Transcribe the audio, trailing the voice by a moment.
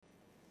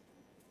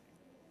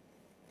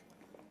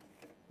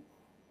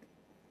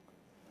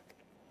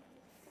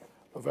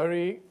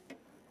Very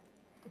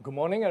good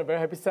morning and a very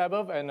happy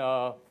Sabbath and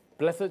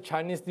blessed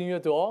Chinese New Year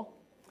to all.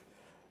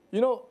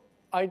 You know,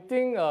 I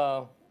think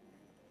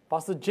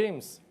Pastor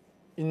James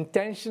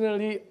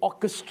intentionally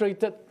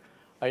orchestrated,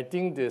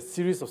 the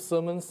series of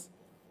sermons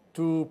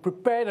to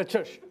prepare the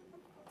church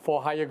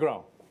for higher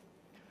ground.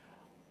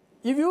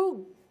 If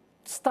you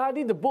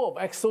study the book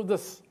of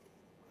Exodus,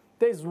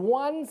 there is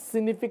one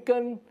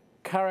significant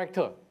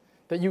character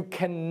that you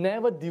can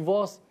never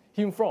divorce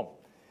him from.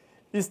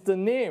 It's the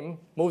name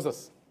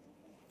Moses.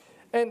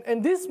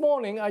 And this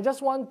morning, I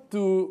just want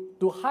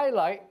to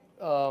highlight,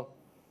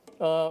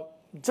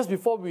 just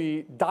before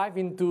we dive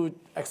into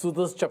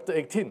Exodus chapter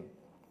 18.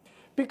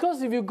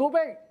 Because if you go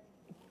back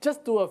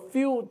just to a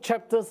few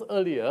chapters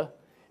earlier,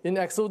 in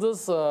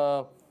Exodus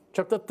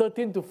chapter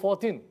 13 to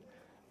 14,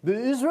 the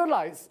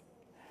Israelites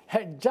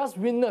had just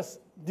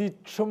witnessed the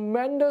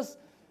tremendous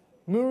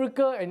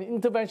miracle and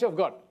intervention of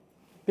God.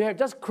 They had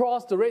just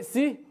crossed the Red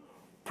Sea,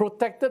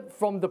 protected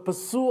from the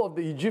pursuit of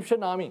the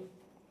Egyptian army.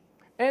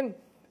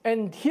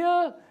 And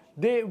here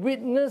they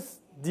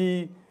witnessed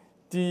the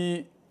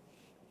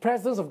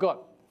presence of God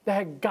that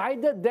had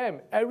guided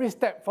them every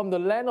step from the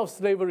land of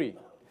slavery.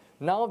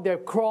 Now they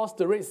have crossed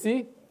the Red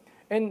Sea,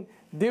 and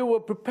they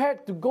were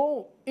prepared to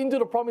go into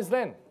the promised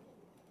land.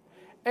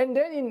 And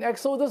then in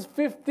Exodus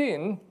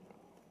 15,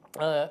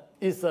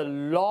 is a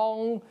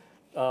long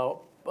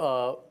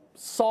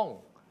song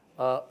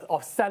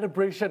of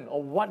celebration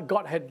of what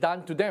God had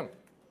done to them.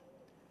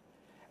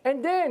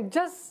 And then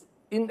just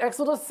in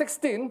Exodus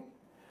 16,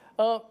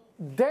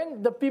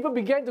 then the people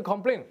began to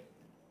complain.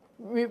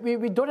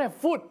 We don't have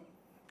food.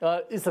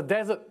 It's a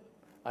desert.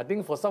 I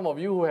think for some of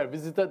you who have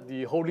visited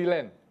the Holy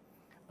Land,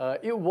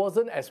 it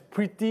wasn't as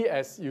pretty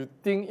as you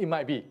think it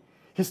might be.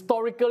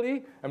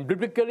 Historically and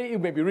biblically, it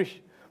may be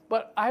rich.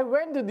 But I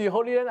went to the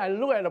Holy Land, I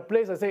looked at the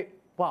place, I said,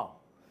 wow,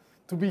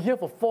 to be here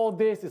for 4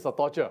 days is a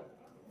torture.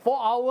 4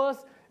 hours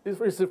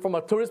is from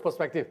a tourist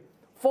perspective.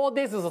 4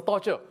 days is a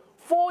torture.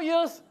 4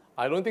 years,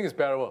 I don't think it's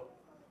bearable.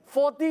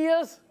 40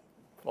 years,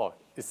 oh,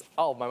 it's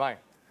out of my mind.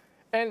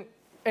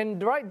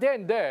 And right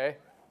then and there,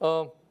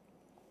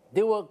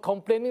 they were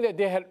complaining that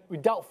they had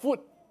without food.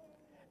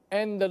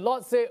 And the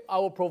Lord said, I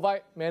will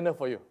provide manna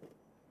for you.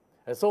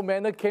 And so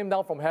manna came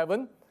down from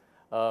heaven,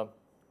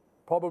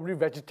 probably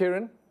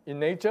vegetarian in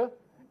nature,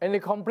 and they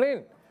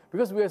complained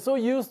because we are so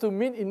used to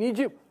meat in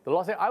Egypt. The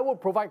Lord said, I will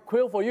provide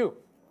quail for you.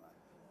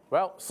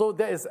 Well, so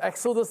that is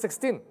Exodus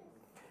 16.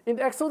 In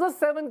Exodus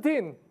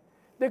 17,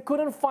 they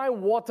couldn't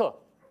find water.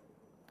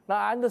 Now,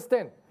 I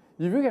understand.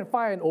 If you can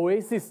find an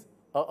oasis,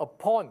 a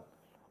pond,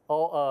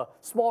 or a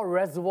small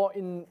reservoir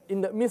in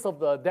the midst of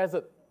the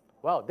desert,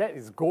 well, that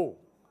is gold.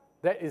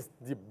 That is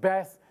the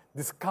best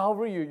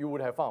discovery you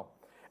would have found.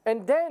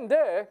 And then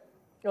there,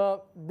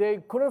 they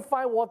couldn't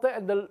find water,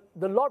 and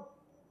the Lord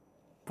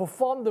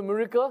performed the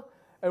miracle,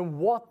 and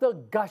water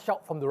gushed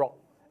out from the rock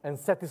and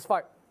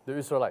satisfied the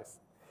Israelites.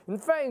 In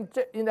fact,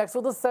 in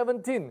Exodus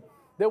 17,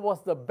 there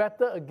was the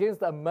battle against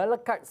the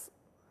Amalekites,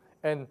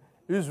 and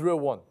Israel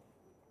won.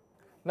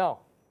 Now,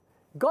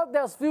 God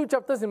has few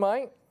chapters in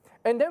mind,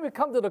 and then we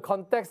come to the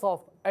context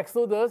of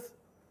Exodus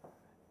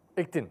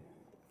 18.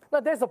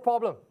 Now, there's a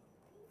problem.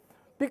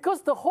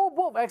 Because the whole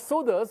book of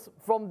Exodus,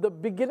 from the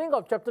beginning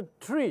of chapter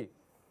 3,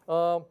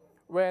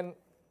 when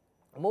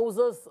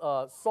Moses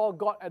saw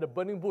God at the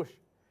burning bush,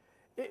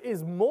 it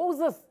is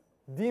Moses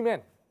the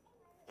man.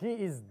 He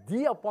is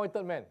the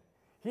appointed man.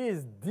 He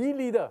is the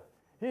leader.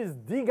 He is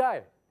the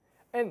guy.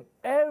 And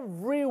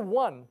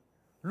everyone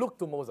looked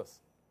to Moses.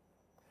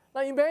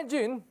 Now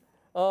imagine,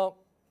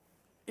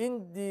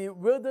 in the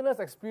wilderness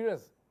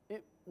experience,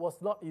 it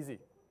was not easy.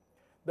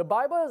 The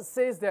Bible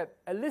says that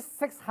at least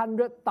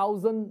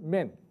 600,000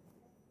 men,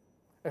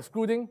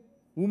 excluding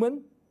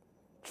women,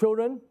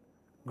 children,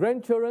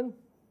 grandchildren,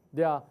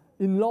 their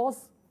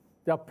in-laws,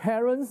 their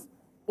parents,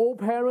 old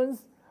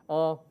parents,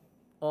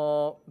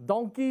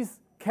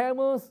 donkeys,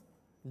 camels,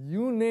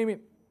 you name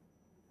it.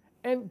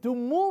 And to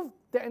move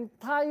the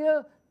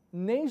entire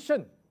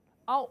nation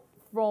out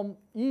from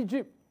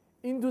Egypt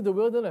into the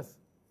wilderness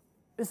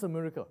is a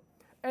miracle.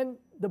 And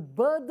the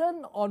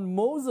burden on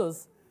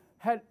Moses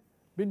had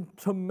been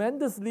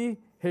tremendously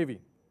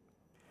heavy.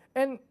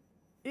 And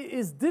it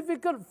is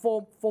difficult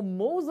for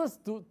Moses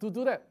to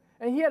do that.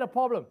 And he had a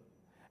problem.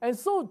 And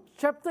so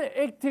chapter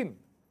 18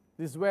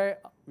 is where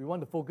we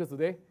want to focus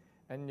today.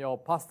 And your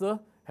pastor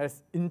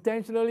has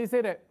intentionally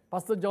said that,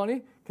 Pastor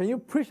Johnny, can you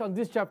preach on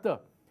this chapter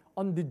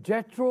on the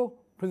Jethro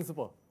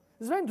principle?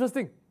 It's very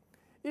interesting.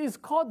 It is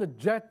called the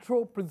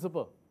Jethro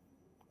principle.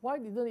 Why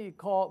didn't it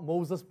call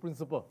Moses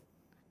principle?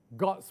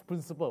 God's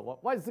principle.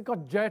 Why is it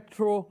called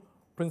Jethro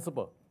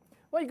principle?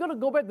 Well, you got to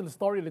go back to the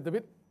story a little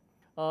bit.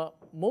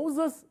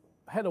 Moses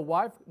had a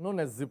wife known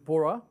as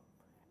Zipporah,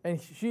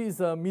 and she is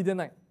a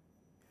Midianite.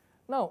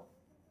 Now,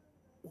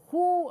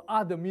 who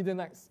are the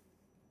Midianites?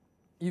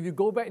 If you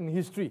go back in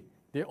history,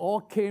 they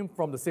all came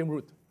from the same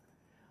root.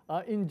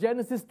 In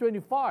Genesis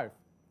 25,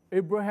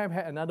 Abraham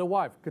had another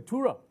wife,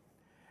 Keturah,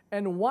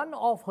 and one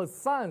of her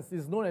sons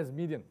is known as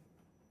Midian.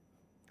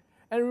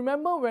 And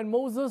remember when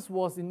Moses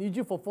was in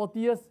Egypt for 40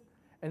 years,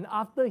 and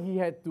after he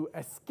had to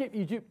escape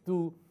Egypt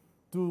to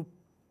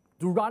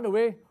run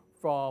away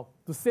to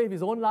save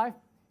his own life,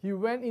 he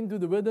went into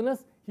the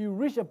wilderness. He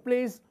reached a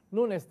place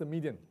known as the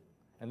Midian.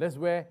 And that's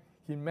where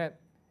he met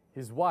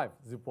his wife,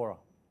 Zipporah.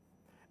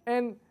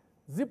 And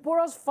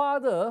Zipporah's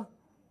father,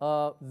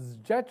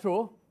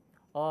 Jethro,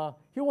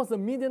 he was a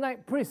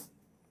Midianite priest.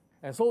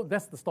 And so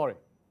that's the story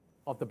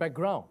of the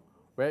background,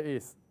 where it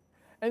is.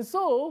 And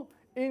so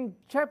in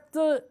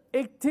chapter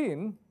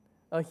 18,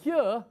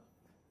 here,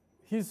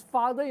 his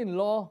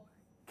father-in-law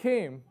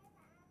came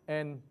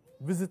and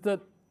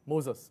visited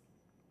Moses.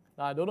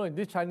 Now, I don't know, in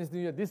this Chinese New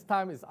Year, this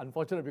time is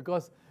unfortunate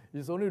because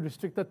it's only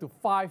restricted to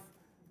five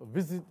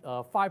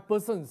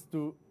persons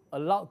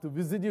allowed to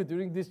visit you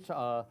during this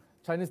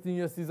Chinese New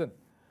Year season.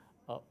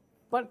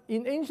 But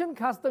in ancient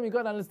custom, you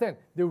got to understand,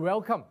 they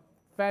welcome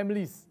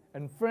families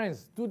and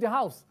friends to their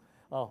house.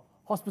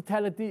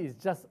 Hospitality is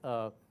just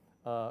a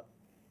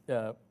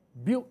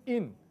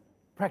built-in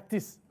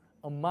practice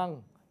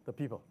among the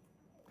people.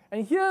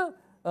 And here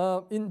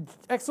in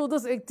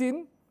Exodus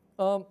 18,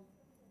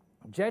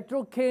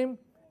 Jethro came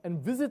and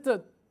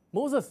visited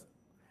Moses.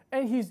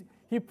 And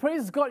he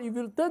praised God. If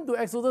you turn to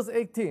Exodus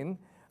 18,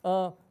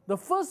 the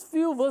first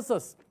few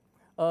verses,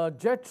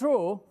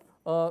 Jethro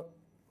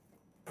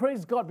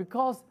praised God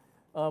because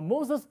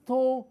Moses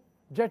told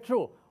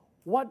Jethro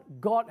what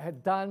God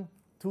had done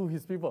to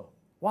his people.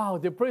 Wow,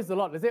 they praise the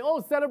Lord. They say,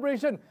 oh,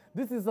 celebration.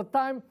 This is a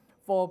time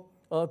for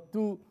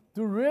to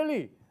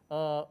really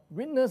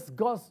witness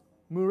God's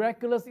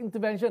miraculous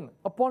intervention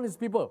upon his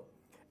people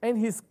and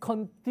his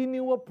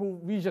continual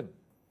provision.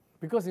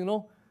 Because,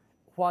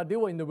 while they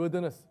were in the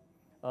wilderness,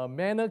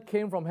 manna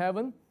came from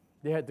heaven.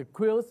 They had the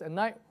quails at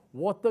night.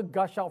 Water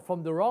gushed out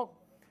from the rock.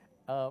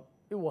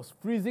 It was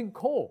freezing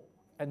cold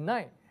at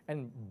night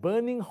and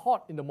burning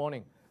hot in the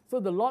morning. So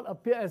the Lord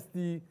appeared as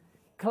the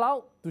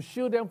cloud to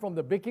shield them from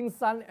the baking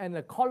sun and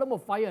a column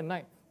of fire at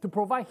night to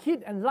provide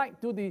heat and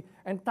light to the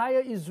entire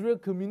Israel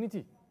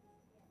community.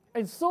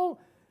 And so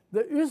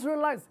the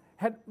Israelites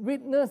had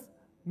witnessed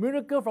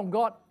miracle from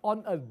God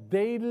on a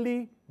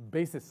daily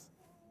basis.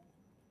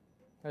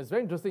 And it's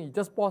very interesting. You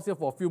just pause here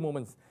for a few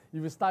moments.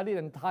 If you study the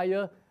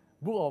entire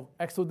book of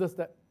Exodus,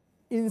 that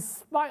in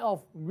spite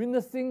of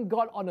witnessing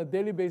God on a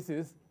daily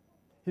basis,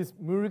 his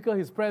miracle,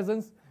 his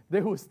presence,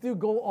 they will still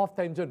go off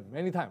tangent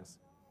many times.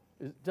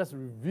 It just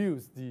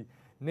reveals the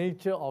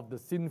nature of the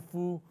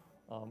sinful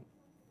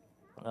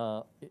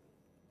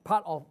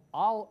part of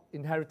our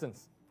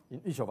inheritance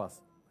in each of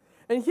us.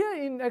 And here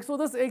in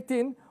Exodus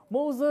 18,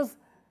 Moses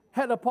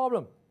had a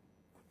problem.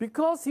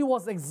 Because he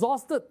was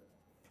exhausted,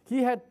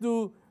 he had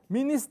to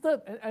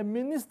minister and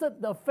administer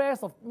the affairs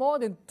of more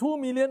than 2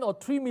 million or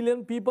 3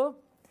 million people,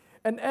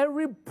 and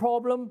every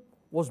problem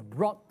was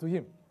brought to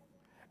him.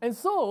 And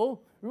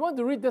so, we want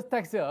to read this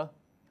text here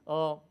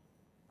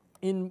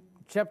in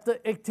chapter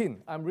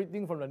 18. I'm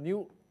reading from the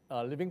New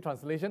Living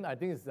Translation. I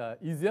think it's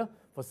easier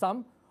for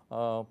some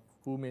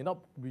who may not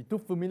be too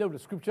familiar with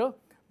the scripture.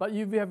 But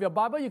if you have your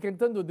Bible, you can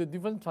turn to the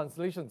different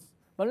translations.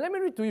 But let me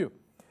read to you.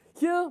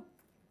 Here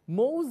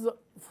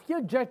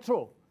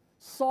Jethro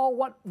saw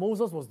what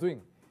Moses was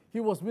doing. He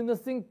was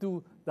witnessing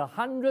to the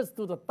hundreds,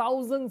 to the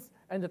thousands,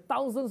 and the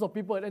thousands of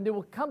people, and they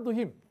would come to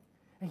him.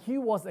 And he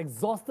was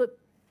exhausted.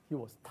 He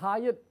was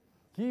tired.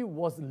 He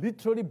was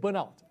literally burnt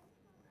out.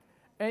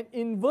 And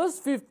in verse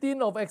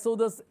 15 of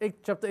Exodus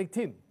chapter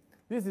 18,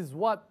 this is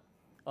what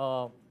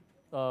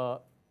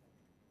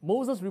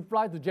Moses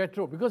replied to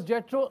Jethro, because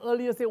Jethro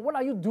earlier said, what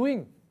are you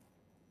doing?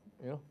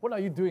 What are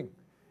you doing?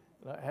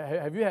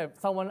 Have you had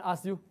someone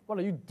ask you, what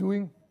are you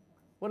doing?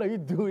 What are you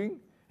doing?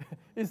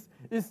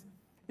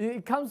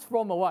 It comes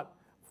from a what?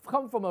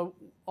 Come from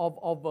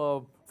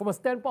a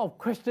standpoint of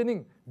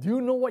questioning. Do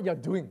you know what you're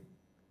doing?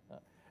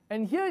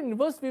 And here in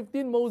verse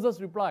 15, Moses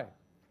replied,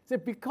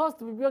 said, because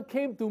the people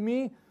came to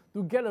me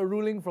to get a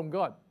ruling from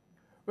God.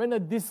 When a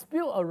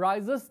dispute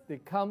arises, they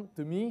come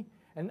to me,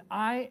 and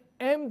I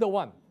am the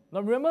one.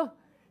 Now remember,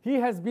 he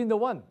has been the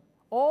one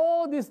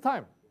all this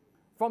time,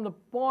 from the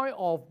point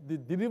of the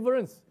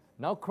deliverance,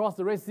 now cross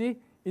the Red Sea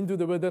into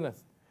the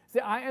wilderness. Say,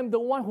 I am the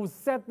one who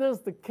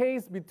settles the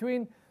case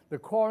between the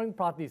quarreling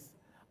parties.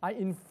 I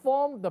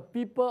inform the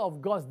people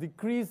of God's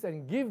decrees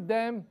and give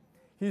them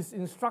his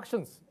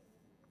instructions.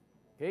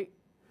 Okay?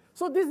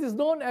 So this is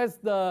known as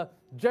the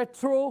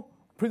Jethro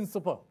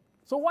principle.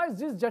 So why is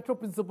this Jethro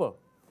principle?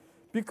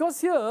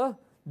 Because here,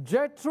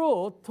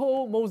 Jethro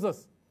told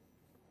Moses,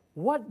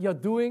 what you're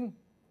doing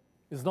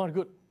is not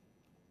good.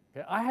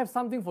 Okay? I have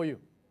something for you.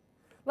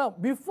 Now,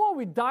 before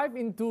we dive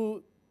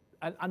into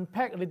and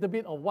unpack a little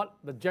bit of what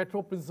the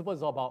Jethro principle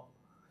is all about,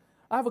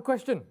 I have a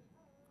question.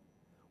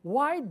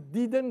 Why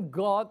didn't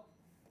God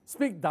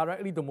speak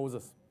directly to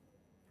Moses?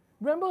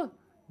 Remember,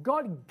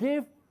 God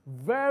gave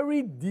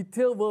very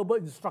detailed verbal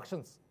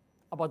instructions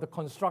about the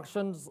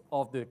constructions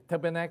of the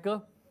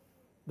tabernacle,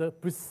 the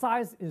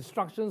precise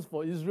instructions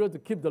for Israel to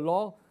keep the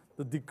law,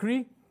 the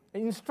decree,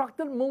 and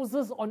instructed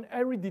Moses on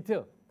every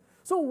detail.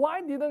 So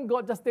why didn't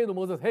God just say to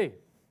Moses, hey,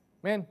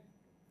 man,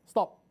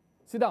 stop,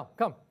 sit down,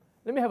 come.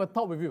 let me have a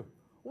talk with you.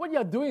 What you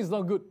are doing is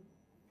not good.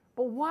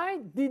 But why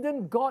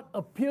didn't God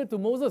appear to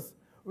Moses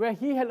where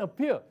he had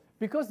appeared?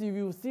 Because if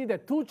you see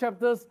that 2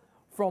 chapters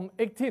from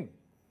 18,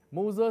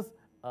 Moses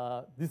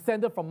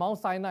descended from Mount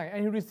Sinai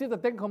and he received the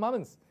 10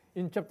 Commandments.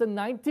 In chapter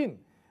 19,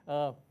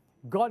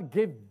 God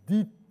gave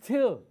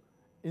detailed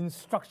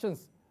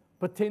instructions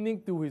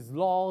pertaining to his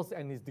laws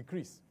and his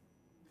decrees.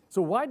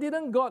 So why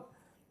didn't God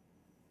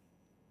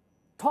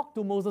talk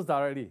to Moses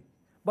directly,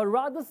 but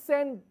rather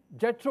send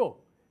Jethro,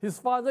 his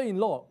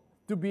father-in-law,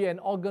 to be an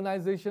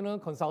organizational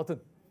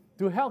consultant,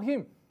 to help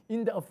him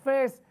in the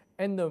affairs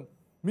and the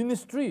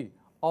ministry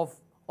of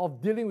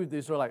dealing with the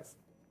Israelites?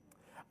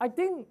 I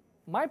think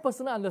my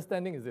personal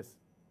understanding is this.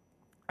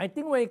 I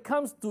think when it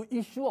comes to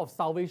issue of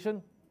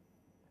salvation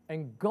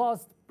and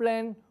God's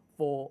plan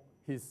for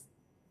his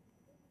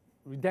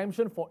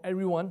redemption for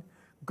everyone,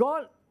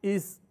 God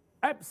is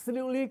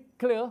absolutely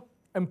clear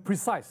and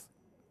precise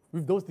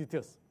with those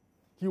details.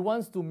 He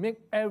wants to make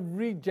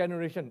every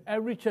generation,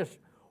 every church,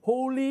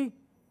 holy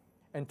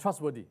and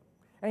trustworthy.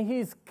 And he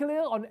is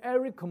clear on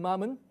every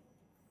commandment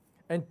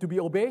and to be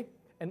obeyed,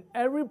 and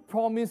every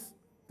promise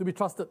to be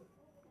trusted.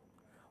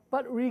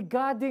 But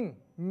regarding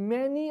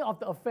many of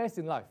the affairs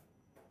in life,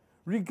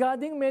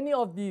 regarding many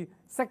of the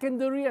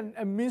secondary and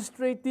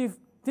administrative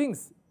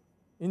things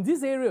in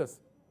these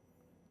areas,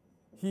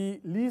 he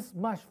leaves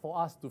much for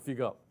us to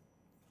figure out.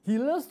 He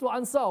loves to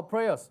answer our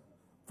prayers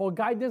for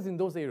guidance in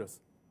those areas.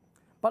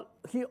 But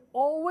he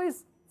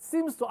always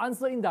seems to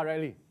answer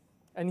indirectly.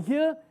 And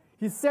here,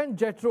 he sent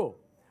Jethro.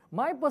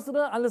 My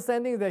personal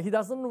understanding is that he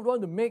doesn't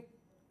want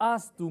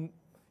us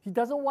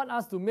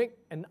to make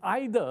an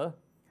idol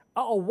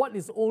out of what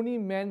is only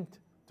meant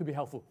to be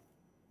helpful.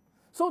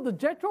 So the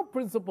Jethro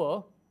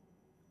principle,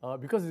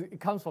 because it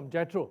comes from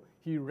Jethro,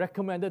 he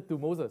recommended to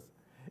Moses.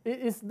 It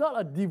is not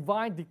a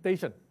divine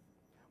dictation.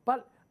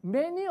 But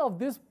many of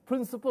these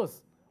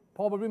principles,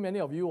 probably many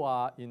of you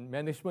are in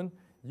management,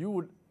 you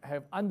would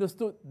have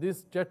understood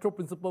this Jethro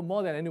principle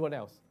more than anyone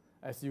else.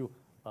 As you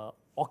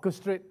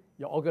orchestrate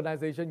your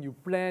organization, you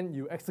plan,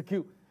 you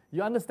execute,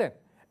 you understand.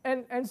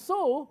 And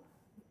so,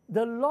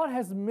 the Lord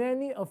has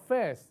many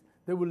affairs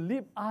that will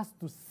lead us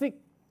to seek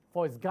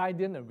for his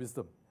guidance and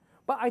wisdom.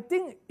 But I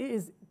think it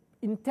is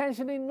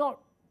intentionally not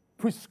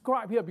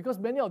prescribed here, because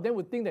many of them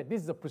would think that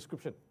this is a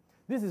prescription.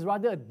 This is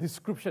rather a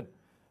description,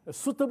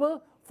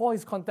 suitable for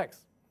his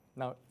context.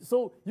 Now,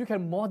 so you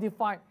can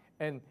modify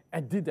and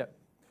edit that.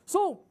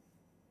 So,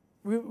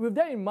 with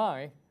that in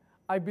mind,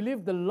 I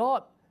believe the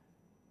Lord,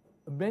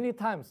 many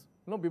times,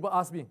 people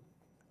ask me,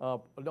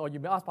 or you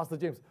may ask Pastor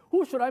James,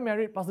 who should I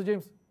marry, Pastor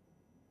James?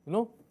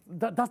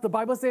 Does the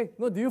Bible say?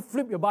 Do you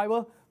flip your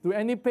Bible to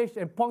any page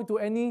and point to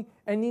any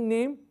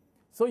name?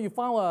 So you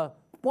found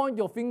point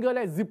your finger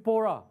like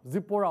Zipporah.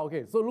 Zipporah,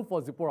 okay, so look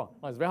for Zipporah.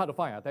 It's very hard to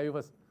find, I'll tell you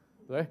first.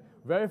 Right?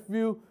 Very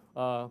few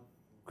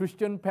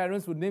Christian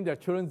parents would name their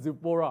children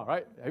Zipporah,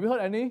 right? Have you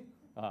heard any?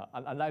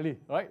 Unlikely,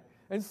 right?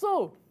 And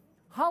so,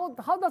 how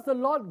does the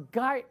Lord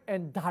guide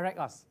and direct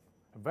us?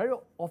 Very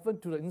often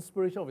to the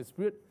inspiration of his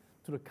Spirit,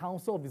 to the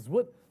counsel of his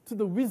word, to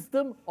the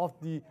wisdom of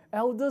the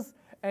elders,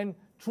 and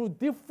through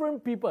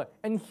different people.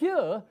 And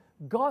here,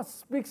 God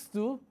speaks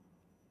to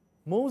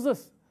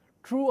Moses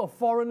through a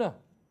foreigner.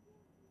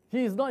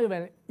 He is not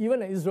even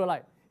an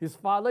Israelite. His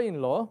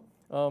father-in-law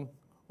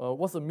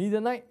was a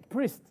Midianite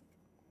priest.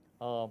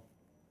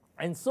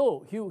 And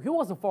so, he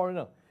was a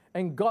foreigner,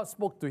 and God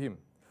spoke to him.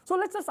 So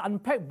let's just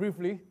unpack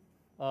briefly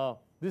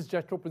this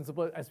Jethro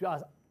principle as we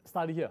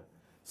study here.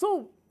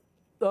 So,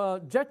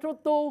 Jethro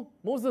told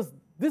Moses,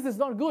 this is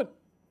not good.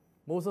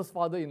 Moses'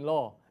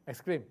 father-in-law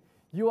exclaimed,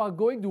 you are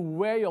going to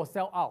wear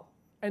yourself out,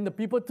 and the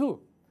people too.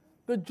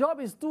 The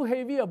job is too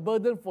heavy a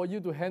burden for you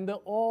to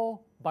handle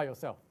all by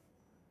yourself.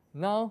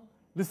 Now,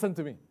 listen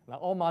to me. Now,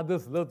 all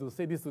mothers love to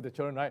say this to their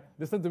children, right?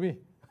 Listen to me.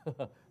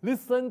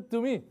 Listen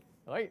to me,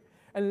 right?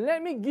 And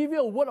let me give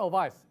you a word of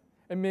advice,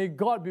 and may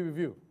God be with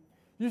you.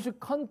 You should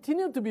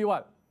continue to be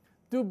what?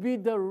 To be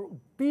the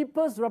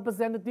people's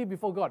representative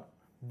before God.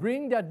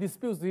 Bring their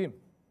disputes to him.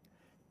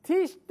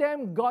 Teach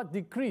them God's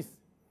decrees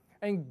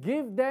and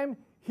give them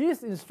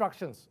his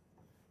instructions.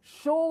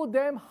 Show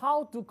them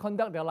how to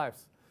conduct their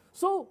lives.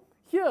 So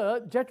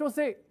here, Jethro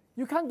said,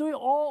 you can't do it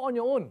all on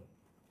your own.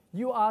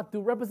 You are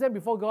to represent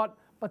before God,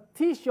 but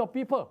teach your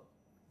people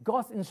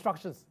God's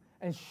instructions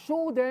and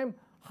show them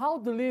how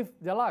to live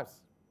their lives.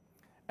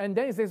 And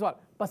then he says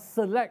what? But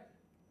select,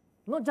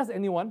 not just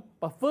anyone,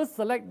 but first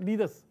select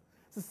leaders.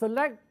 So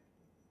select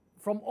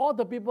from all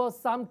the people,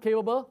 some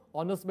capable,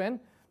 honest men,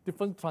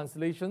 different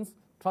translations,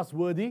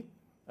 trustworthy,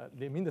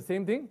 they mean the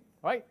same thing,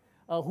 right?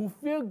 Who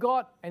fear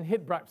God and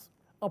hate bribes.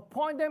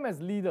 Appoint them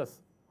as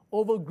leaders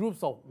over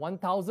groups of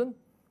 1,000,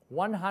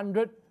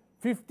 100,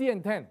 50,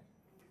 and 10.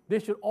 They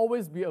should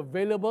always be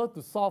available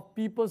to solve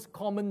people's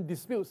common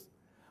disputes,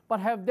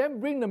 but have them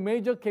bring the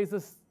major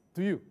cases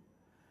to you.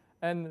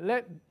 And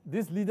let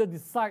this leader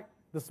decide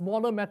the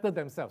smaller matter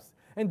themselves.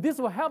 And this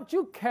will help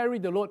you carry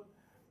the load,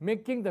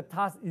 making the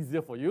task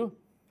easier for you.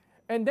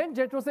 And then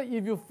Jethro said,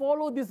 if you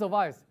follow this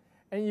advice,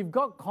 and if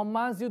God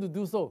commands you to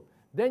do so,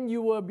 then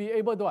you will be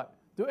able to what?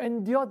 To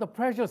endure the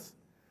pressures.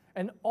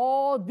 And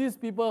all these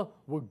people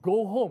will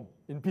go home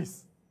in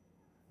peace.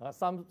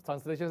 Some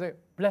translations say,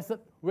 blessed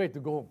way to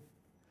go home.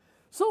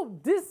 So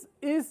this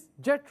is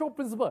Jethro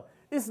principle.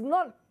 It's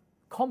not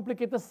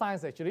complicated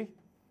science actually.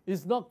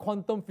 It's not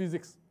quantum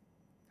physics.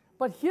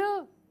 But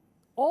here,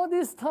 all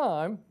this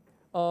time,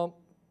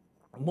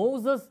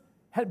 Moses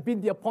had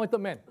been the appointed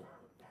man.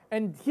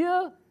 And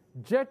here,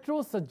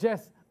 Jethro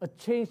suggests a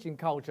change in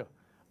culture,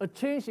 a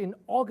change in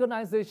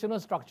organizational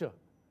structure.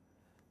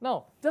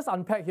 Now, just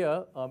unpack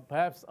here,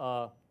 perhaps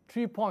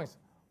 3 points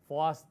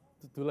for us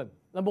to learn.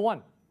 Number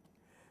one,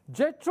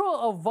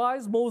 Jethro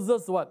advised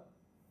Moses what?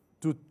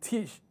 To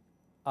teach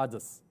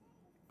others.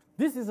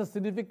 This is a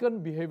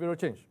significant behavioral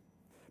change.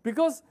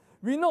 Because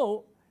we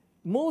know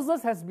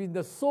Moses has been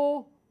the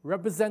sole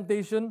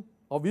representation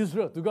of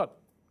Israel to God.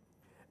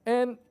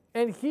 And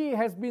he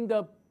has been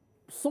the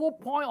sole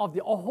point of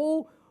the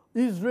whole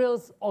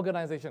Israel's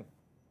organization.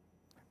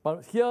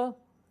 But here,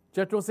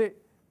 Jethro said,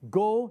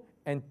 go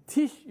and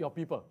teach your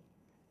people.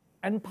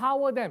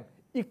 Empower them,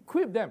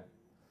 equip them,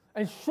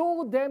 and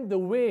show them the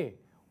way,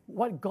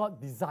 what God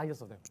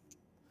desires of them.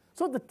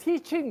 So the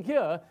teaching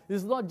here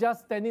is not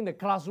just standing in the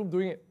classroom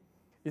doing it.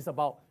 It's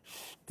about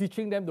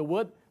teaching them the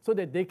word so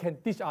that they can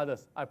teach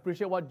others. I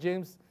appreciate what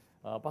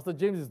Pastor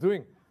James is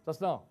doing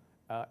just now,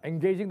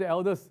 engaging the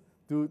elders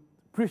to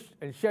preach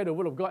and share the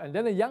word of God. And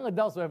then the young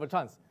adults will have a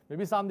chance.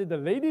 Maybe someday the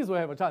ladies will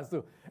have a chance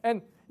too.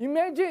 And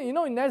imagine, in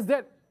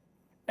NASDAQ,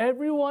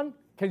 everyone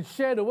can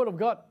share the word of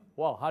God.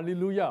 Wow,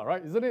 hallelujah,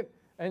 right? Isn't it?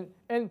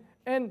 And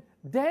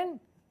then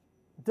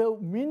the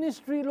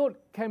ministry load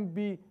can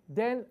be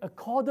then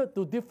accorded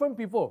to different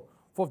people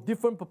for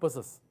different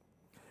purposes.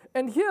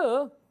 And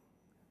here,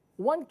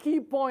 one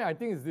key point I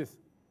think is this.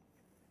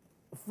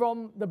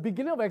 From the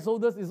beginning of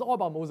Exodus, it's all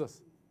about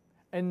Moses.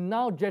 And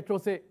now Jethro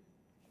said,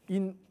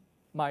 in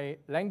my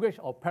language,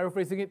 or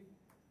paraphrasing it,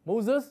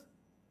 Moses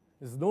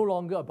is no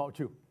longer about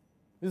you.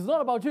 It's not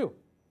about you.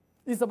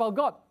 It's about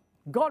God.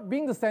 God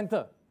being the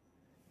center.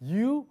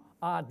 You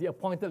are the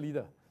appointed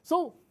leader.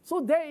 So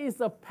there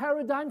is a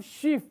paradigm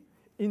shift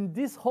in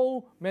this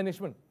whole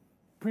management.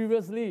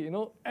 Previously,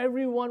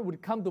 everyone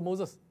would come to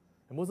Moses.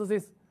 And Moses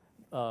says,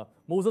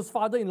 Moses'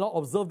 father-in-law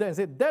observed that and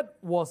said, that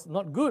was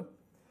not good.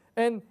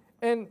 And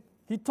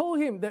he told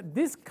him that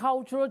this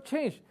cultural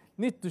change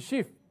needs to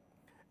shift.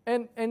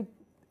 And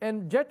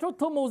Jethro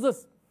told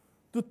Moses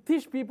to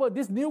teach people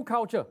this new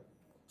culture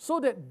so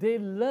that they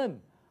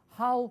learn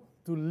how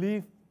to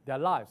live their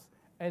lives.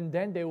 And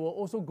then they will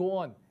also go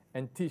on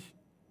and teach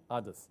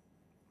others.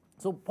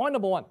 So point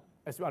number one,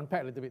 as we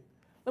unpack a little bit.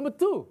 Number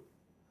two,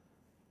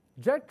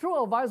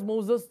 Jethro advised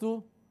Moses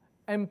to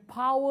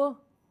empower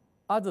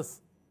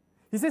others.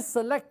 He says,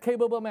 select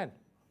capable men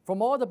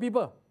from all the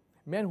people,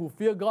 men who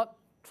fear God,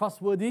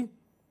 trustworthy,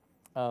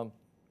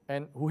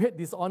 and who hate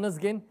dishonest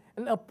gain,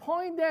 and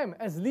appoint them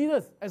as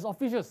leaders, as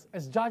officials,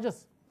 as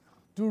judges,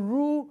 to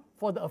rule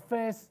for the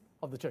affairs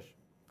of the church.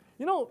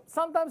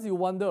 Sometimes you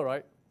wonder,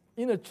 right?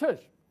 In a church,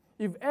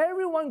 if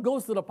everyone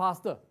goes to the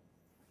pastor,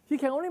 he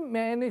can only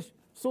manage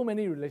so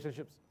many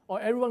relationships, or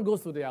everyone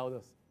goes to the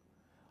elders.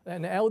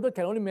 And the elder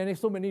can only manage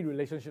so many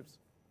relationships.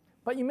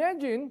 But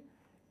imagine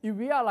if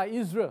we are like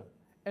Israel,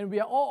 and we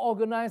are all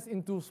organized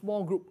into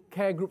small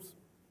care groups,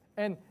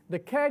 and the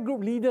care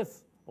group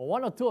leaders, or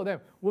one or two of them,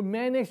 will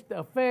manage the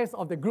affairs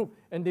of the group,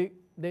 and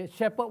they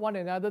shepherd one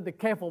another, they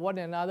care for one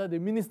another, they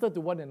minister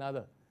to one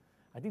another.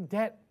 I think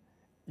that,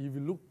 if you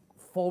look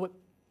forward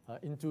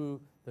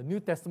into the New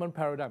Testament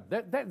paradigm,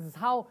 that is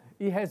how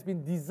it has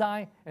been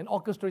designed and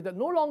orchestrated,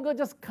 no longer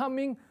just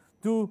coming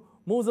to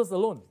Moses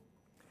alone.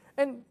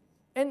 And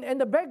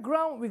the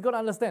background, we've got to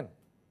understand.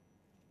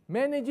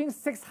 Managing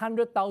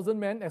 600,000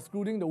 men,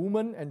 excluding the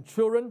women and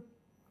children,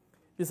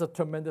 is a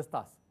tremendous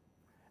task.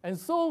 And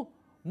so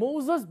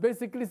Moses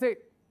basically said,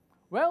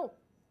 well,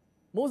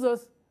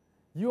 Moses,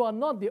 you are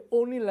not the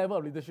only level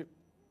of leadership.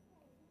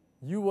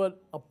 You will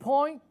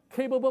appoint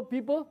capable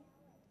people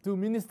to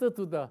minister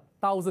to the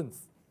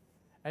thousands,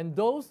 and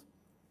those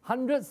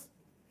hundreds,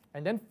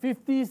 and then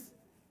 50s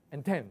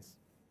and 10s.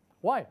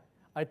 Why?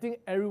 I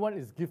think everyone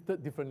is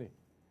gifted differently.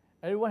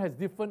 Everyone has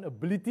different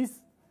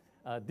abilities,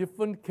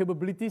 different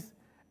capabilities.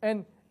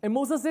 And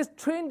Moses says,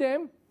 train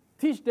them,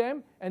 teach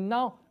them, and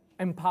now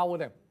empower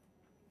them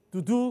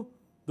to do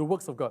the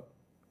works of God.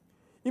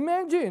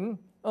 Imagine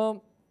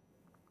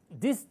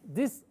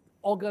this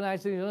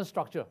organizational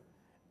structure.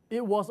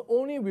 It was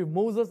only with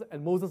Moses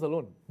and Moses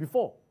alone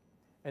before.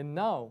 And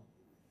now,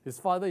 his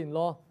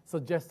father-in-law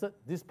suggested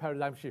this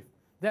paradigm shift,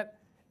 that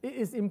it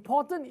is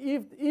important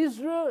if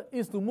Israel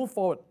is to move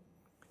forward,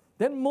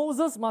 then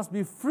Moses must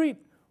be freed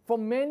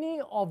from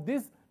many of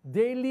these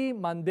daily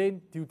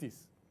mundane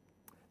duties.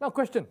 Now,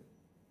 question.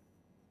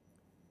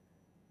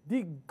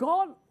 Did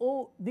God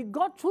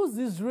choose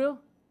Israel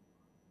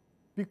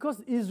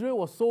because Israel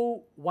was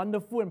so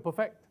wonderful and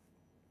perfect?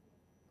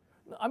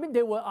 I mean,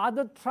 there were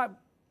other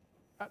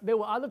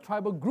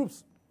tribal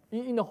groups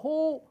in the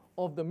whole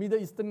of the Middle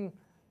Eastern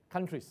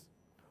countries.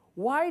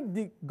 Why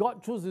did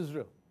God choose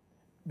Israel?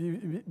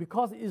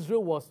 Because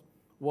Israel was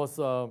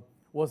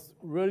was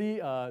really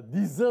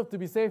deserved to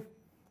be saved.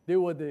 They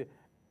were the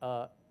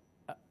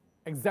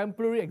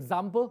exemplary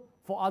example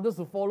for others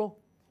to follow.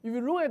 If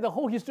you look at the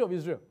whole history of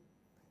Israel,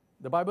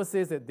 the Bible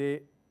says that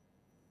they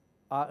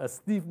are a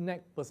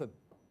stiff-necked person.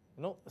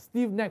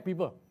 Stiff-necked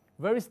people,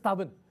 very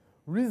stubborn,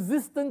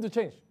 resistant to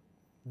change,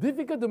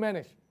 difficult to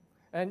manage.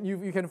 And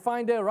you can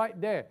find that right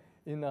there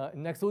in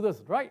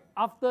Exodus, right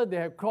after they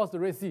have crossed the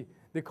Red Sea,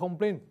 they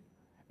complained.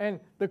 And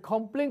the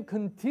complaint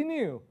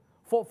continued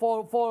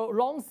for a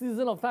long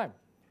season of time.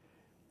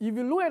 If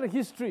you look at the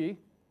history,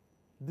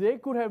 they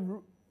could have,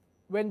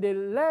 when they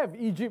left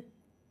Egypt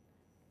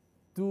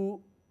to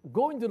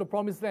go into the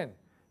Promised Land,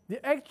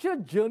 the actual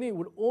journey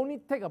would only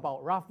take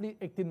about roughly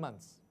 18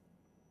 months.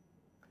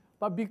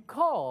 But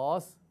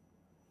because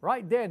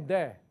right there and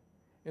there,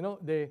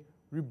 they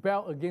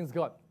rebelled against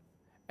God.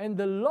 And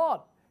the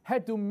Lord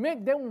had to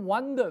make them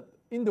wander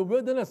in the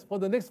wilderness for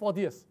the next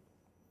 40 years.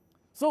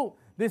 So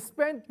they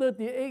spent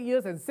 38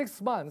 years and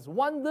 6 months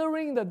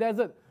wandering in the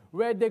desert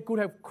where they could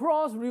have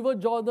crossed River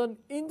Jordan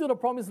into the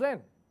Promised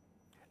Land.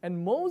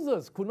 And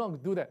Moses could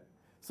not do that.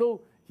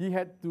 So he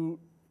had to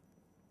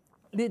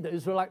lead the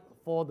Israelites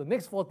for the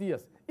next 40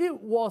 years. It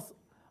was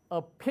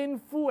a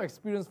painful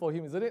experience for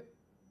him, isn't it?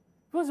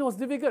 Because it was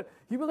difficult.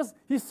 Because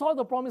he saw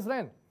the Promised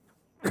Land.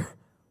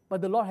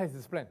 But the Lord has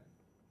his plan.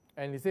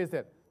 And he says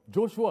that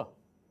Joshua,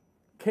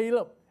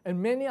 Caleb,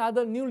 and many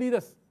other new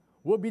leaders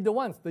will be the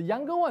ones, the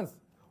younger ones,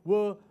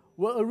 were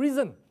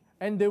arisen,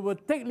 and they will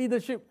take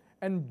leadership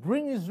and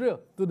bring Israel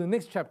to the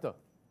next chapter.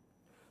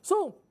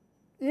 So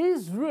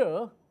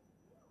Israel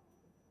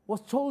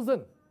was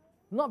chosen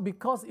not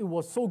because it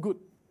was so good.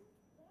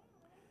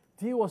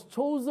 He was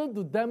chosen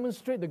to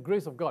demonstrate the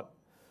grace of God,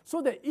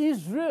 so that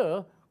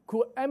Israel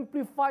could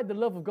amplify the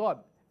love of God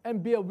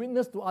and be a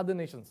witness to other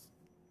nations.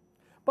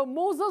 But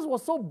Moses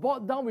was so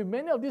bogged down with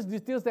many of these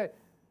details that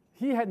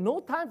he had no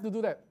time to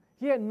do that.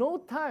 He had no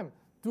time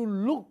to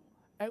look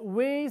at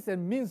ways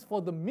and means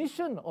for the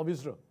mission of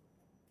Israel.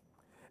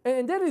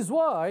 And that is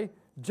why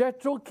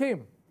Jethro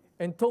came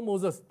and told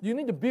Moses, you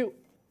need to build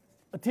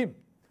a team.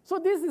 So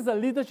this is a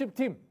leadership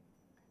team,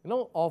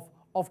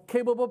 of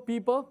capable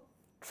people,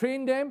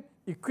 train them,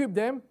 equip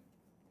them,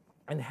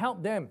 and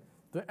help them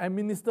to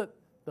administer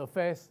the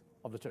affairs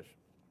of the church.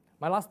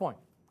 My last point,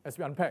 as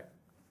we unpack,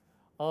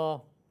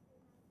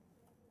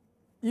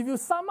 if you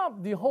sum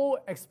up the whole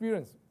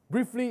experience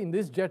briefly in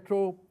this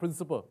Jethro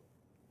principle,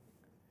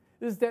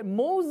 is that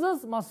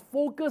Moses must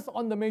focus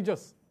on the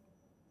majors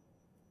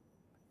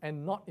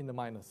and not in the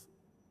minors.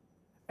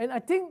 And I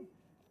think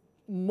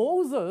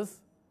Moses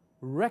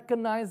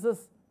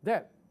recognizes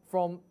that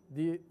from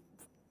the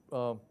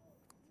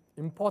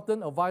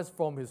important advice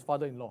from his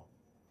father-in-law.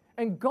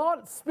 And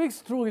God speaks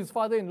through his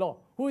father-in-law,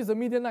 who is a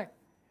Midianite.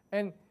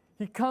 And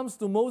he comes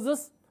to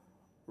Moses,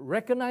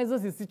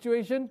 recognizes his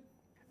situation,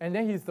 and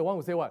then he's the one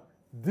who say what?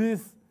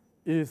 This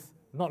is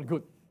not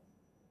good.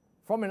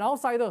 From an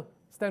outsider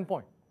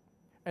standpoint.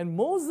 And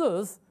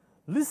Moses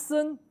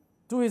listened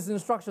to his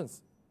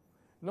instructions.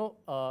 Very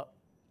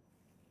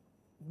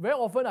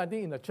often I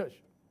think in the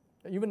church,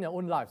 even in their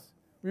own lives,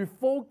 we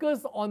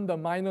focus on the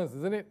minors,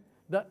 isn't it?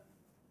 The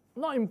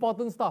not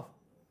important stuff.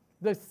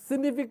 The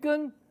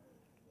significant,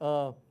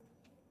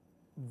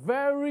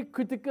 very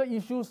critical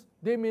issues,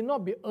 they may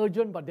not be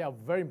urgent, but they are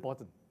very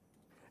important.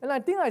 And I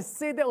think I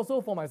say that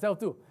also for myself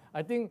too.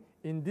 I think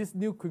in this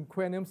new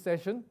quinquennium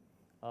session,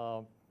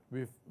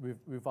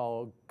 with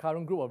our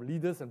current group of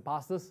leaders and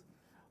pastors,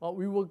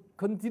 we will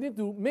continue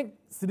to make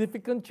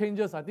significant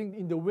changes, I think,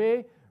 in the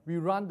way we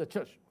run the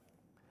church.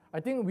 I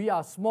think we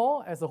are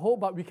small as a whole,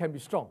 but we can be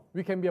strong.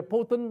 We can be a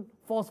potent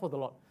force for the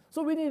Lord.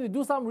 So we need to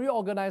do some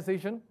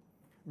reorganization.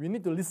 We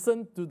need to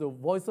listen to the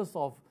voices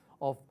of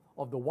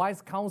the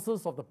wise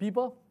counsels of the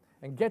people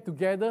and get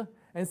together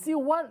and see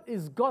what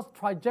is God's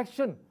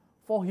trajectory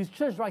for his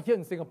church right here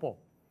in Singapore,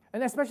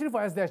 and especially for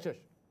SDS Church.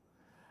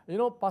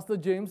 Pastor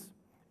James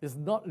is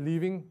not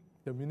leaving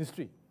the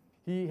ministry.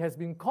 He has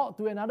been called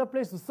to another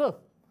place to serve,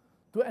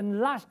 to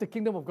enlarge the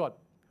kingdom of God.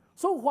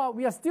 So while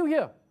we are still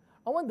here,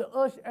 I want to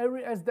urge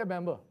every SDS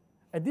member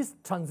at this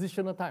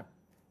transitional time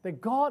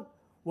that God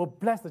will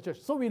bless the church.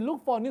 So we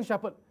look for a new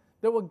shepherd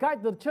that will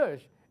guide the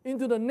church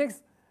into the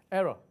next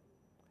era.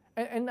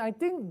 And I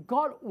think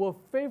God will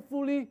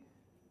faithfully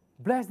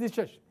bless this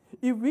church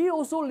if we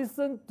also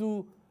listen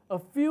to a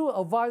few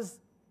advice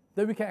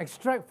that we can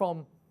extract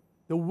from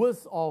the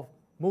words of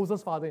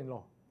Moses'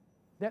 father-in-law,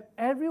 that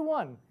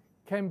everyone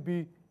can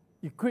be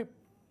equipped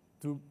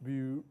to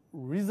be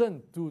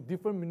risen to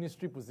different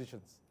ministry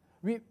positions.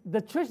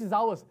 The church is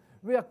ours.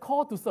 We are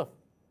called to serve.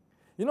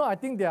 I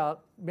think there are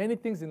many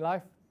things in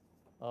life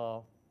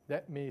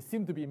that may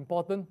seem to be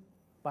important,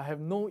 but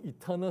have no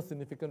eternal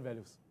significant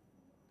values.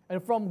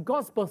 And from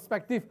God's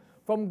perspective,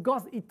 from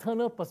God's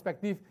eternal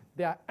perspective,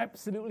 they are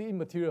absolutely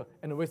immaterial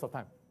and a waste of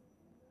time.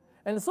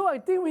 And so I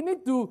think we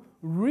need to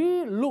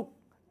re-look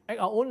at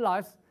our own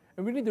lives,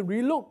 and we need to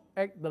re-look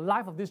at the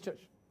life of this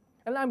church.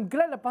 And I'm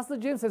glad that Pastor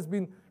James has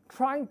been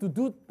trying to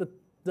do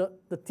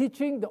the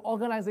teaching, the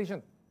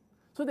organization,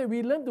 so that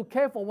we learn to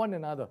care for one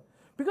another.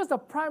 Because the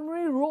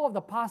primary role of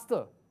the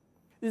pastor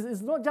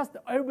is not just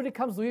everybody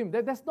comes to him.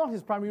 That's not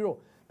his primary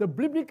role. The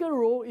biblical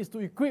role is to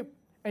equip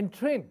and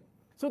train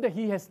so that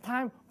he has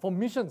time for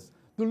missions,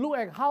 to look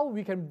at how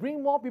we can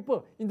bring more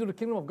people into the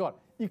kingdom of God.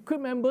 Equip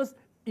members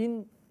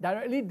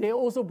indirectly, they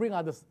also bring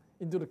others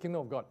into the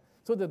kingdom of God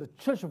so that the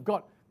church of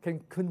God can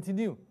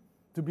continue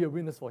to be a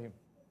witness for him.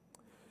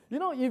 You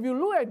know, if you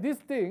look at this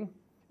thing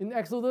in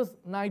Exodus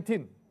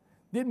 19,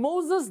 did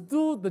Moses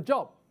do the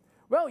job?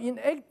 Well, in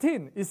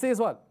 18, it says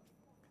what?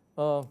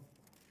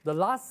 The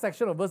last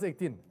section of verse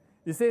 18,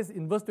 it says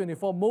in verse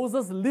 24,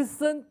 Moses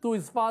listened to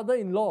his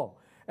father-in-law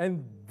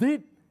and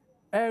did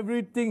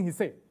everything he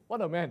said.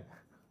 What a man.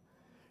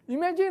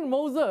 Imagine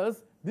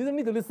Moses didn't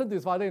need to listen to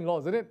his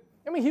father-in-law, isn't it?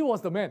 I mean, he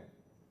was the man.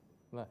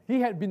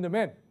 He had been the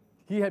man.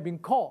 He had been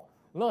called.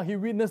 He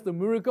witnessed the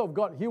miracle of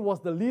God. He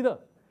was the leader.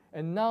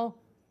 And now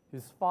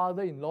his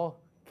father-in-law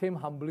came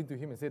humbly to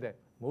him and said that,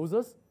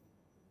 Moses,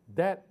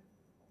 that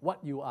what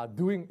you are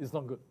doing is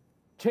not good.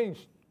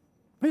 Change.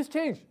 Please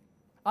change.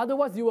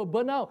 Otherwise, you will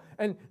burn out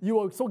and you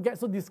will get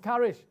so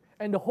discouraged,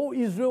 and the whole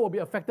Israel will be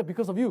affected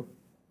because of you.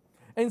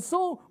 And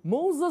so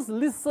Moses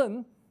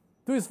listened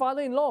to his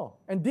father-in-law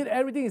and did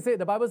everything he said.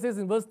 The Bible says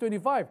in verse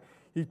 25,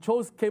 he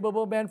chose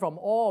capable men from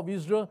all of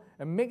Israel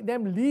and made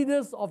them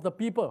leaders of the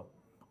people,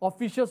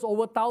 officials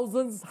over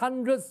thousands,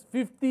 hundreds,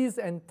 fifties,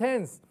 and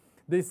tens.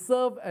 They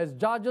served as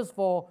judges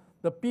for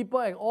the people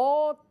at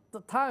all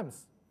the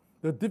times.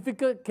 The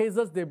difficult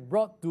cases they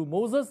brought to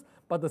Moses,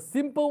 but the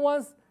simple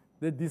ones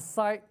they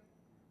decided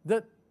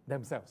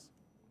themselves.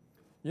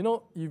 You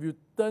know, if you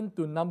turn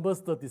to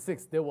Numbers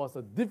 36, there was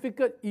a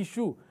difficult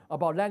issue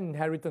about land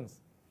inheritance,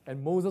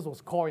 and Moses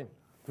was called in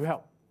to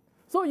help.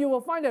 So you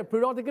will find that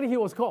periodically he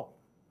was called.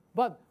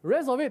 But the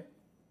rest of it,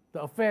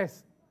 the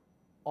affairs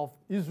of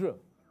Israel,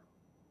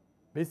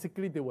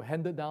 basically they were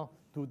handed down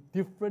to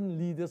different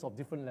leaders of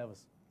different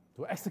levels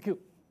to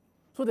execute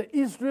so that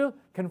Israel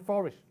can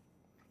flourish.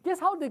 Guess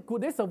how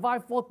could they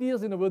survive 40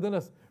 years in the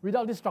wilderness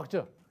without this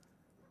structure?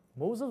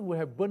 Moses would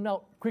have burned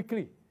out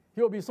quickly.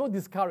 He would be so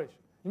discouraged.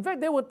 In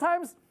fact, there were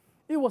times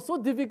it was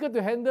so difficult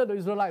to handle the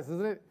Israelites,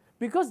 isn't it?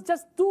 Because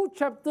just 2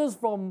 chapters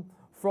from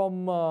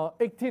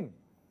 18,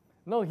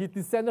 he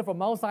descended from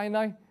Mount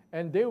Sinai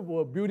and they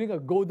were building a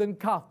golden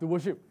calf to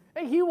worship.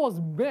 And he was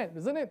mad,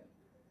 isn't it?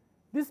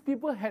 These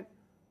people had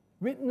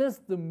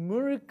witnessed the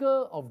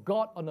miracle of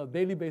God on a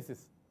daily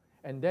basis,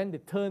 and then they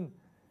turned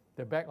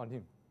their back on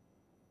him.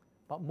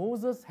 But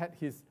Moses had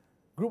his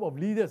group of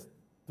leaders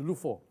to look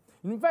for.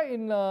 In fact,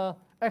 in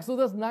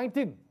Exodus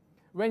 19,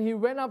 when he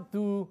went up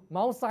to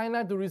Mount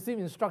Sinai to receive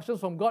instructions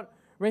from God,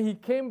 when he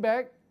came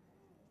back,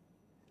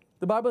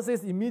 the Bible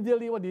says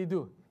immediately what did he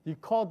do? He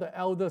called the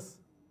elders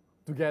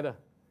together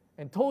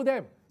and told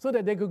them so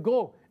that they could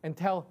go and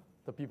tell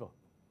the people.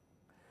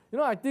 You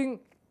know, I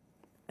think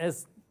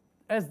as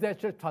that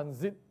church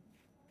transit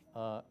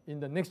in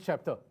the next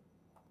chapter,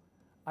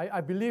 I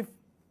believe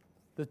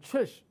the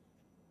church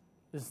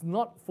is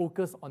not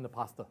focused on the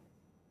pastor.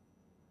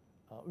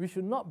 We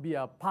should not be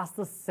a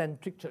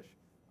pastor-centric church.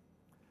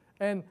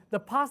 And the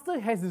pastor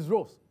has his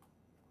roles.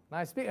 Now,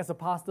 I speak as a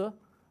pastor.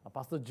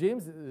 Pastor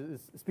James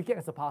is speaking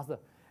as a pastor.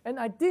 And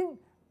I think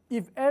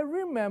if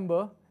every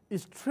member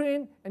is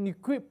trained and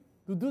equipped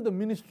to do the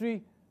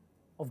ministry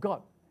of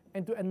God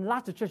and to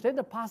enlarge the church, then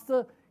the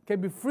pastor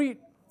can be freed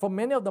from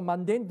many of the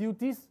mundane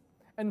duties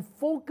and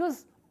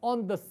focus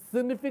on the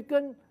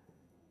significant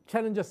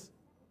challenges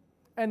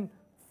and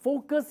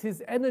focus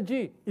his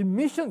energy in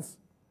missions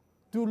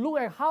to look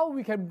at how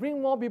we can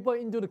bring more people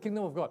into the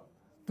kingdom of God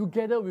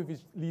together with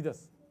his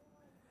leaders.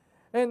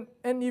 And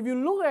if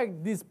you look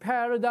at this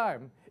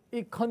paradigm,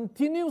 it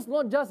continues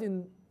not just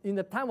in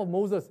the time of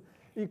Moses,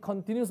 it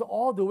continues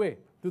all the way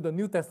to the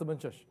New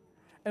Testament church.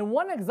 And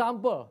one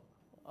example,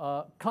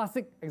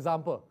 classic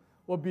example,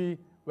 would be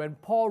when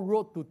Paul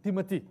wrote to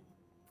Timothy.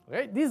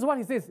 Okay? This is what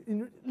he says.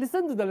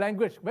 Listen to the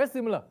language, very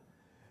similar.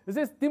 He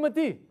says,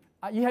 Timothy,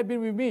 you have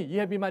been with me, you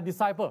have been my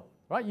disciple,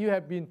 right? You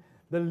have been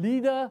the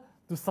leader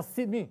to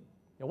succeed me.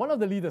 You're one of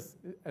the leaders,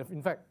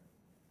 in fact.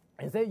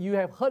 He said, you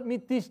have heard me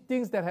teach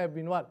things that have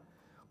been what?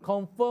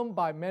 Confirmed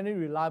by many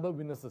reliable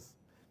witnesses.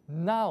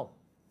 Now,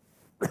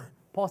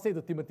 Paul said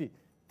to Timothy,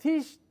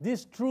 teach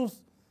these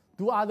truths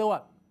to other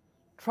what?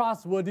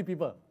 Trustworthy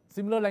people.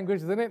 Similar language,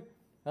 isn't it?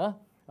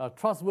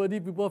 Trustworthy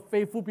people,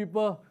 faithful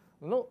people,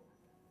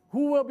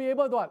 who will be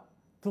able to what?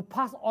 To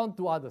pass on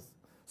to others.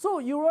 So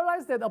you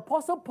realize that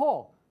Apostle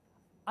Paul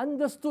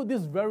understood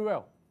this very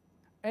well.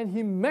 And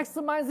he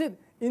maximized it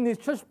in his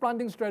church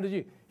planting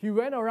strategy. He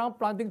went around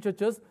planting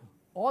churches.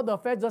 All the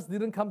affairs just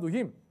didn't come to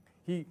him.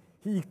 He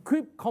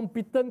equipped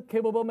competent,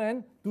 capable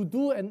men to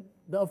do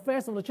the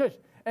affairs of the church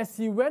as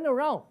he went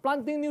around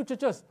planting new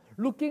churches,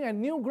 looking at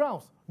new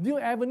grounds, new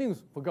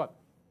avenues for God.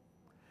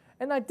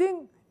 And I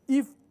think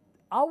if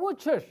our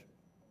church,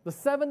 the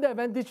Seventh-day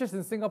Adventist Church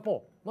in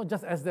Singapore, not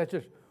just as their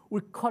church,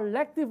 would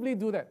collectively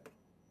do that,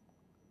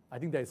 I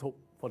think there is hope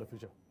for the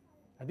future.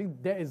 I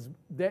think there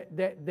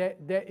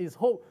is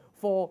hope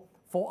for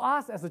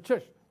us as a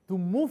church to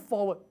move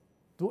forward,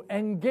 to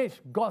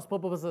engage God's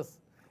purposes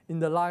in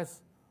the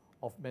lives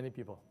of many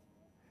people.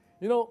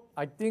 You know,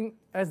 I think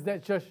as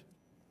that church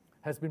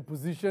has been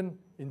positioned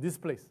in this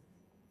place,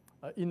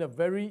 in a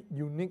very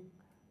unique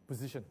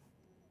position.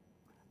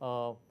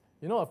 You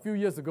know, a few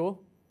years ago,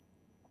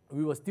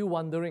 we were still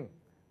wondering,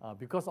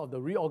 because of the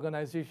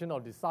reorganization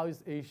of the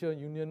Southeast Asia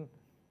Union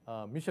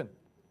mission,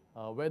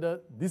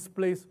 whether this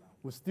place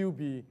would still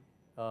be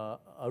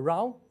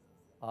around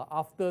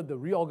after the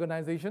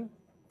reorganization.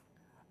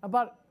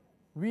 But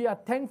we are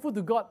thankful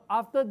to God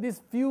after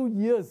these few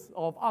years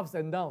of ups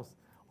and downs,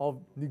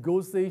 of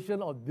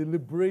negotiation, of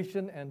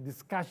deliberation and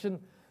discussion,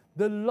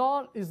 the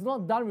Lord is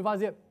not done with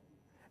us yet.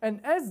 And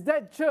as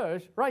that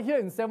church, right here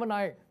in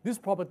 7i, this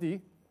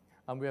property,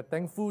 we are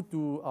thankful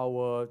to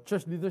our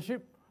church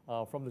leadership,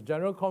 from the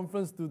General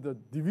Conference to the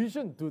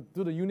division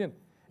to the union,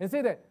 and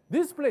say that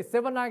this place,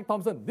 7i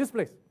Thomson, this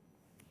place,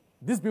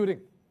 this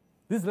building,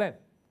 this land,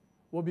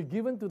 will be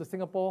given to the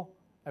Singapore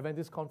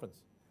Adventist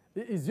Conference.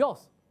 It is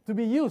yours to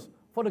be used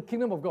for the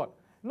kingdom of God.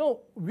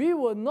 No, we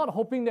were not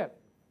hoping that,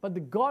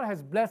 but God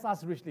has blessed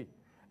us richly.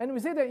 And we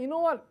say that, you know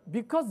what,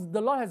 because the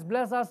Lord has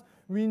blessed us,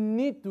 we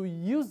need to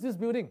use this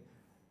building.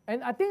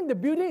 And I think the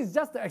building is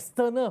just the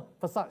external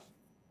facade.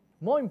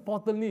 More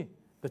importantly,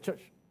 the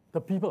church,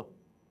 the people,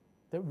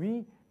 that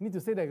we need to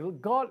say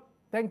that, God,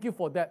 thank you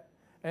for that.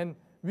 And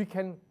we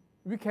can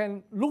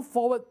look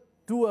forward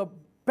to a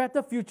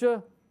better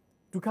future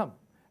to come.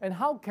 And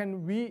how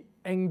can we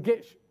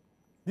engage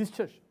this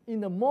church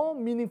in a more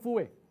meaningful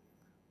way,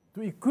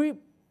 to equip,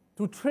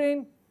 to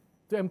train,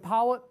 to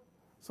empower,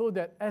 so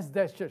that as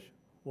that church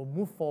will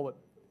move forward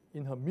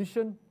in her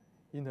mission,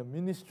 in her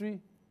ministry,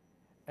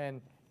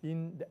 and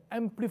in the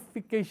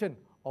amplification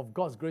of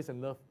God's grace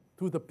and love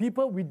to the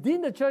people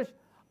within the church,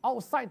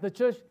 outside the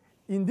church,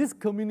 in this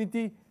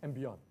community and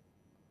beyond.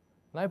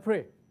 And I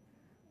pray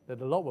that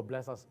the Lord will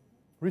bless us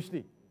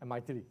richly and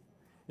mightily.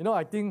 You know,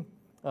 I think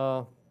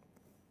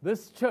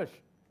this church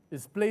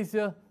is placed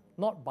here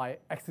not by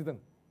accident.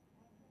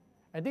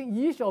 I think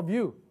each of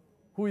you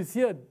who is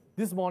here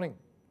this morning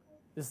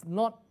is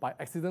not by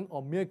accident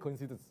or mere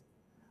coincidence.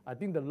 I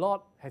think the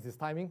Lord has His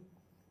timing.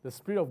 The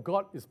Spirit of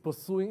God is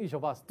pursuing each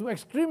of us to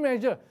extreme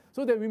measure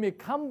so that we may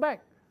come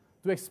back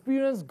to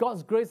experience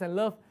God's grace and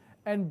love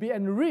and be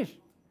enriched,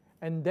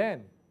 and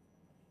then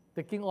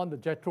taking on the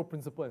Jethro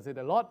principle and say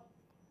that, Lord,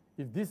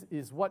 if this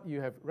is what you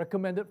have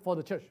recommended for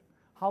the church,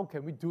 how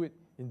can we do it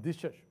in this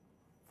church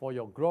for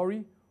your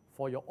glory,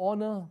 for your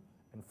honor,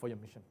 and for your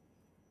mission?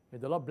 May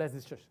the Lord bless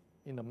this church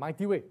in a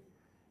mighty way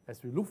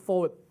as we look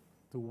forward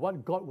to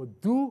what God will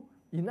do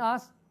in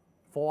us,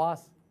 for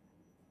us,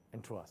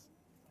 and through us.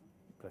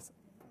 Bless it.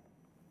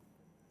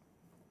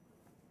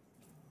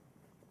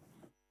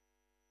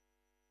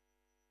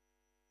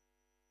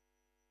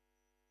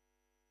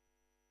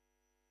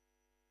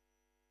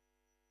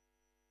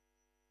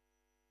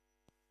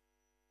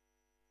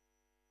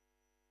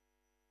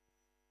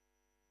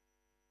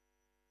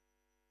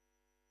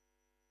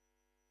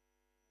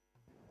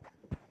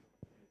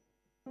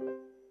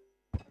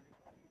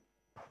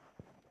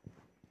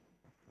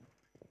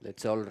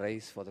 Let's all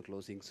rise for the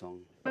closing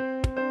song.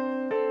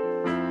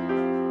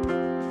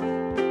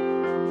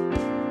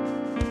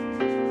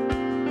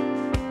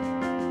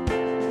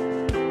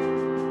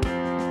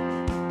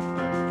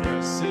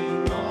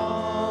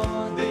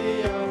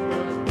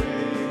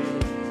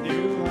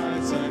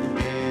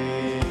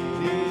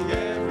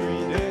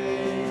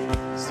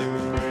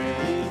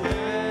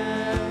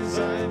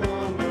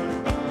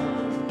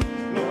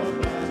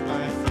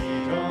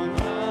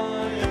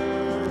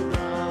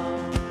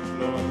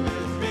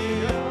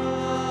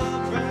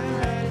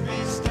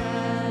 Stand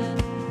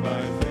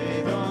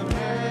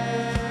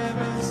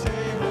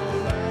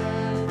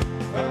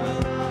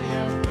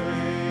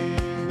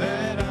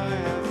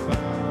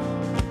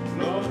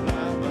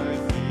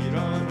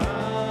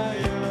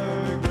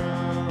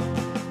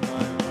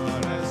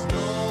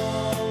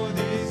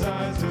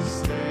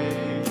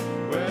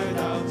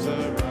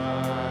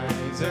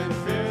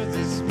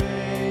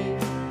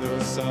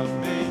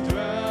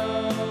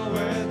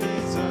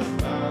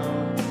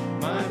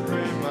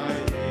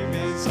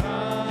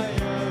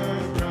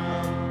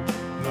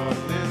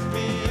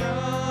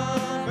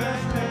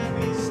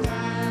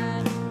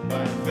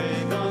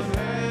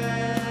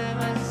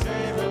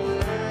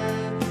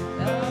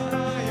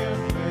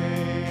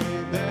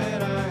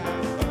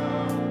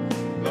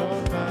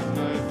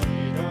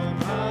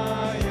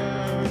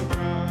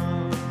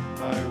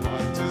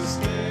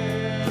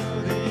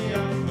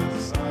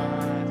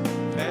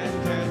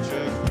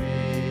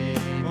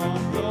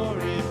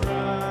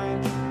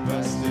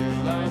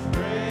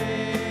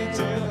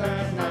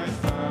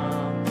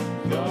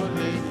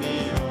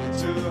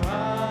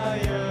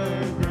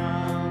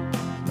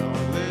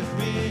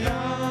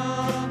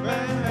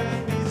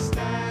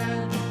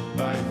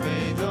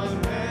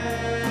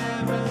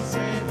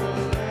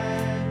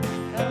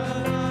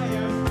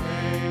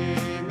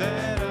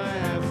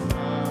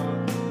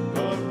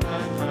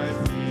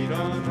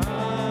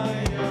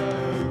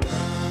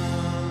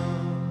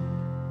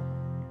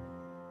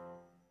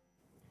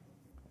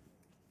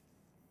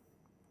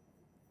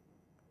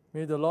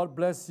May the Lord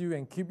bless you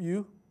and keep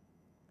you.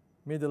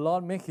 May the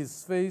Lord make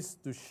his face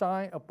to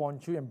shine upon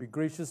you and be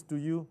gracious to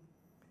you.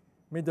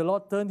 May the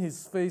Lord turn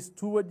his face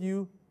toward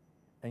you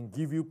and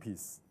give you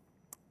peace.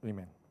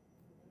 Amen.